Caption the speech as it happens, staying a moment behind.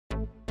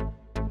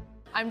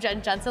I'm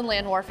Jen Jensen,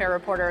 land warfare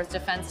reporter with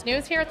Defense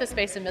News here at the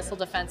Space and Missile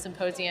Defense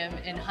Symposium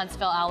in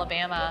Huntsville,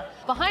 Alabama.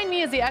 Behind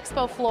me is the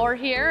expo floor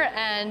here,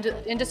 and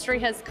industry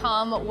has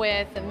come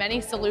with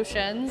many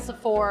solutions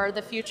for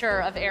the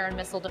future of air and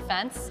missile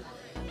defense.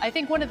 I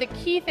think one of the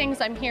key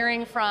things I'm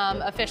hearing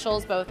from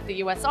officials, both the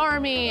U.S.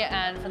 Army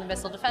and from the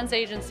Missile Defense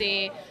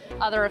Agency,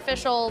 other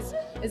officials,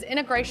 is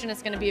integration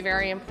is going to be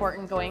very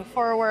important going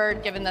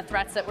forward, given the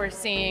threats that we're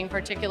seeing,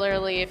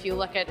 particularly if you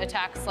look at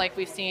attacks like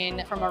we've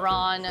seen from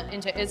Iran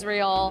into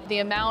Israel. The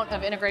amount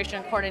of integration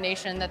and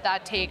coordination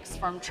that takes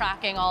from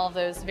tracking all of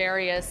those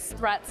various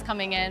threats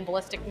coming in,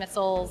 ballistic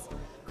missiles,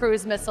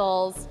 cruise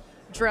missiles,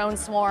 drone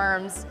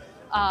swarms.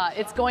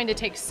 It's going to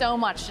take so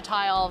much to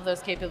tie all of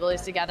those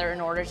capabilities together in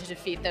order to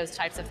defeat those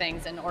types of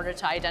things, in order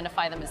to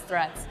identify them as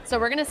threats. So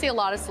we're going to see a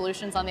lot of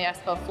solutions on the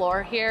expo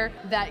floor here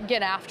that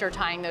get after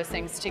tying those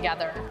things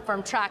together,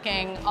 from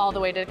tracking all the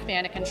way to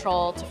command and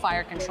control to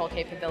fire control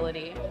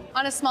capability.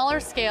 On a smaller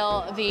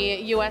scale,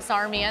 the U.S.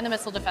 Army and the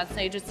Missile Defense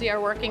Agency are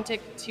working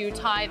to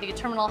tie the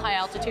Terminal High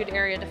Altitude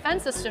Area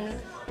Defense System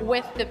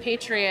with the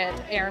Patriot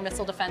air and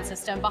missile defense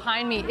system.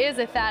 Behind me is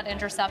a THAAD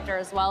interceptor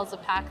as well as a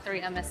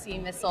PAC-3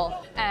 MSE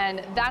missile,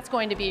 and that's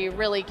going to be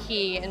really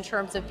key in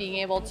terms of being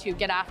able to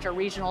get after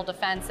regional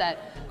defense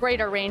at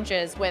greater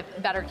ranges with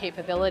better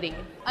capability.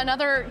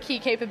 Another key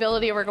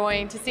capability we're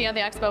going to see on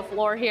the expo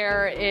floor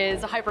here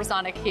is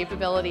hypersonic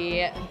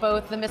capability.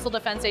 Both the Missile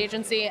Defense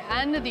Agency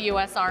and the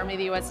U.S. Army,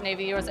 the U.S.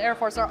 Navy, the U.S. Air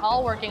Force are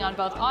all working on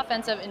both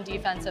offensive and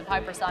defensive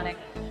hypersonic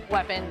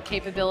weapon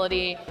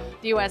capability.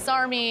 The U.S.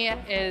 Army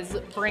is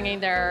bringing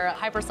their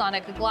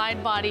hypersonic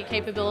glide body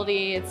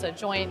capability. It's a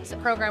joint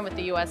program with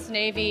the U.S.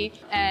 Navy,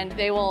 and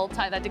they will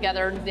tie that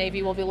together. The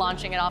Navy will be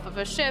launching it off of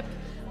a ship.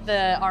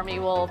 The Army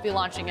will be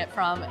launching it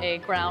from a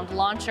ground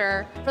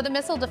launcher. For the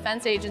Missile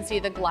Defense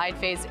Agency, the Glide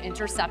Phase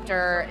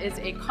Interceptor is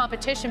a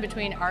competition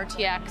between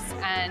RTX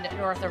and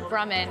Northrop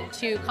Grumman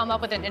to come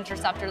up with an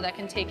interceptor that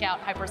can take out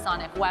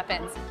hypersonic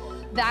weapons.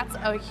 That's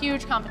a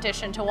huge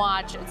competition to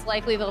watch. It's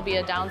likely there'll be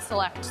a down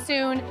select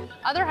soon.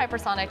 Other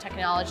hypersonic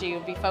technology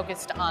will be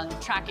focused on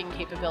tracking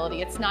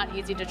capability. It's not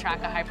easy to track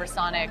a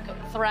hypersonic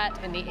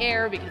threat in the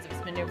air because of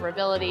its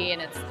maneuverability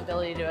and its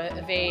ability to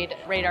evade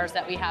radars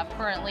that we have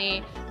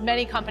currently.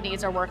 Many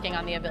companies are working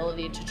on the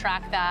ability to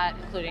track that,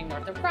 including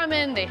Northrop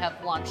Grumman. They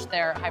have launched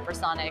their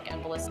hypersonic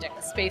and ballistic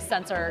space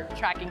sensor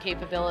tracking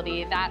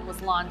capability. That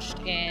was launched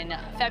in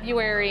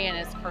February and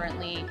is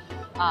currently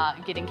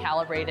getting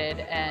calibrated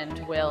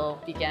and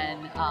will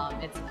begin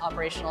its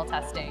operational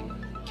testing.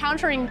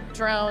 Countering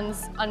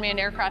drones, unmanned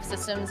aircraft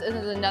systems, is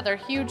another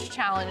huge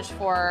challenge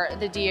for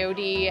the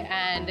DoD,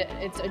 and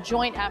it's a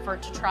joint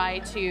effort to try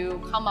to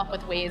come up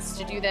with ways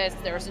to do this.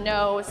 There's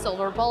no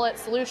silver bullet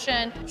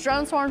solution.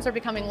 Drone swarms are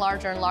becoming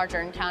larger and larger,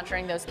 and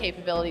countering those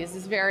capabilities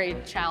is very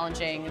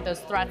challenging. Those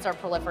threats are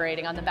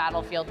proliferating on the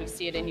battlefield. We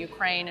see it in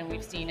Ukraine, and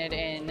we've seen it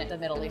in the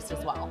Middle East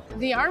as well.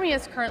 The Army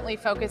is currently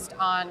focused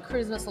on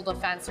cruise missile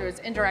defense through its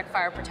indirect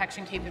fire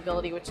protection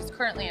capability, which is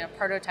currently in a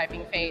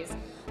prototyping phase.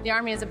 The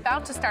Army is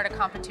about to start a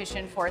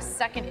competition for a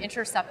second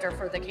interceptor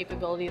for the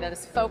capability that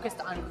is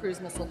focused on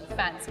cruise missile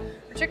defense,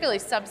 particularly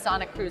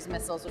subsonic cruise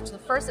missiles, which the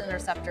first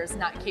interceptor is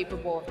not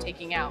capable of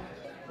taking out.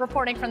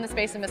 Reporting from the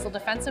Space and Missile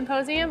Defense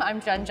Symposium,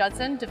 I'm Jen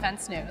Judson,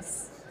 Defense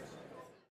News.